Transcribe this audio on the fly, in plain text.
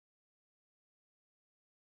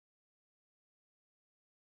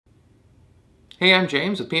Hey, I'm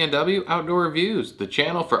James with PNW Outdoor Reviews, the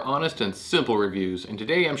channel for honest and simple reviews. And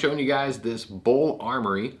today I'm showing you guys this Bul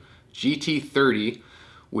Armory GT30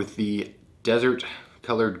 with the desert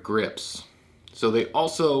colored grips. So they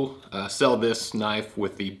also sell this knife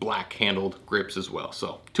with the black handled grips as well.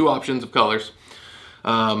 So two options of colors,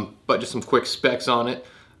 but just some quick specs on it.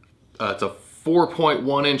 It's a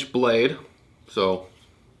 4.1 inch blade, so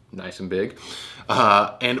nice and big.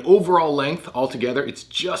 And overall length altogether, it's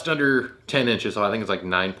just under 10 inches. So I think it's like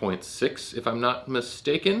 9.6 if I'm not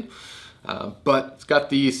mistaken. But it's got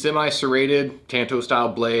the semi-serrated Tanto style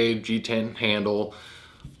blade, G10 handle,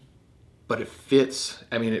 but it fits.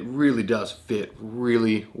 I mean, it really does fit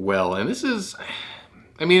really well. And this is,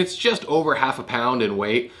 I mean, it's just over half a pound in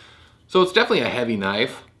weight. So it's definitely a heavy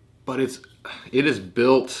knife, but it is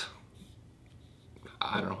built,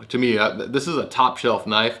 I don't know, to me, this is a top shelf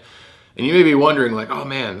knife. And you may be wondering like, oh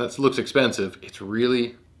man, that looks expensive. It's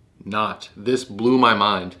really not. This blew my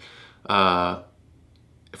mind.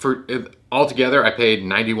 Altogether, I paid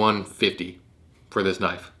 $91.50 for this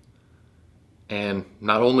knife. And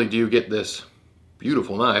not only do you get this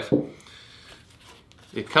beautiful knife,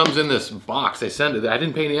 it comes in this box. They send it. I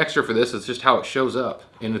didn't pay any extra for this. It's just how it shows up.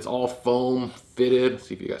 And it's all foam fitted. Let's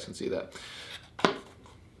see if you guys can see that.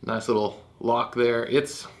 Nice little lock there.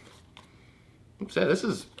 This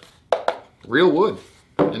is real wood,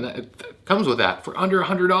 and it comes with that for under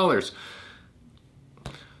 $100.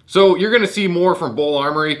 So you're going to see more from Bul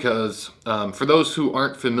Armory because for those who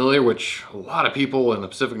aren't familiar, which a lot of people in the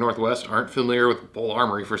Pacific Northwest aren't familiar with Bul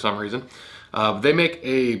Armory for some reason, they make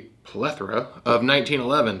a plethora of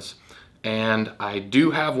 1911s, and I do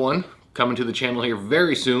have one coming to the channel here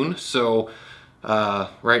very soon. So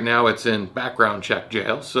right now it's in background check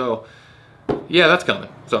jail, so yeah, that's coming.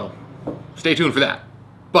 So stay tuned for that.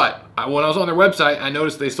 But when I was on their website, I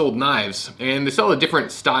noticed they sold knives, and they sell a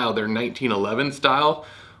different style, their 1911 style,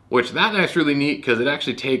 which that knife's really neat because it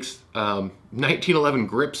actually takes 1911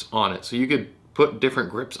 grips on it. So you could put different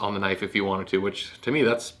grips on the knife if you wanted to, which to me,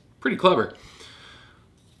 that's pretty clever.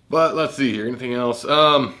 But let's see here, anything else?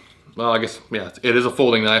 Well, I guess, yeah, it is a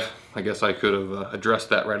folding knife. I guess I could have addressed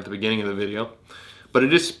that right at the beginning of the video. But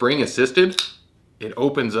it is spring assisted. It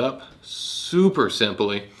opens up super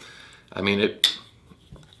simply. I mean, it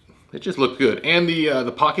just looked good. And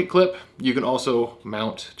the pocket clip, you can also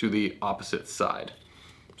mount to the opposite side.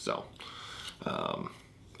 So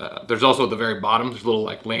there's also at the very bottom, there's a little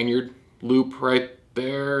like lanyard loop right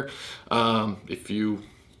there. If you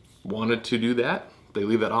wanted to do that, they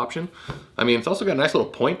leave that option. I mean, it's also got a nice little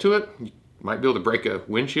point to it. You might be able to break a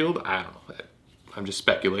windshield. I don't know. I'm just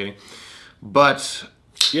speculating. But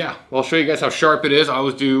yeah, I'll show you guys how sharp it is. I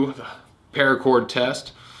always do the paracord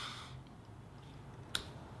test.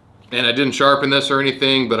 And I didn't sharpen this or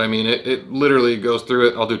anything, but I mean, it literally goes through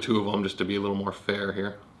it. I'll do two of them just to be a little more fair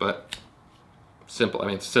here, but simple. I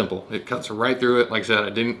mean, it's simple. It cuts right through it. Like I said, I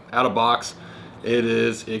didn't out of box. It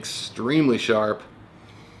is extremely sharp.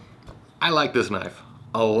 I like this knife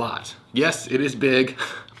a lot. Yes, it is big,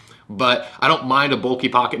 but I don't mind a bulky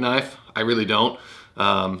pocket knife. I really don't,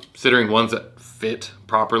 considering ones that fit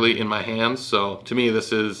properly in my hands. So to me,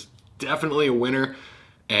 this is definitely a winner.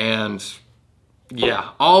 And yeah,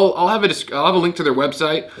 I'll have a link to their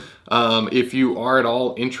website if you are at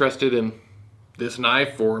all interested in this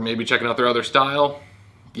knife or maybe checking out their other style.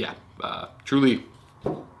 Yeah, truly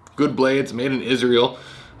good blades made in Israel,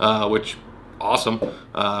 which awesome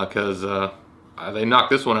because they knocked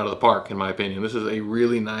this one out of the park in my opinion. This is a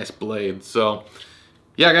really nice blade. So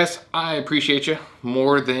yeah, guys, I appreciate you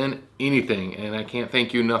more than anything, and I can't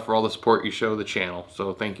thank you enough for all the support you show the channel.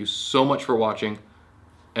 So thank you so much for watching,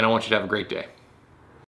 and I want you to have a great day.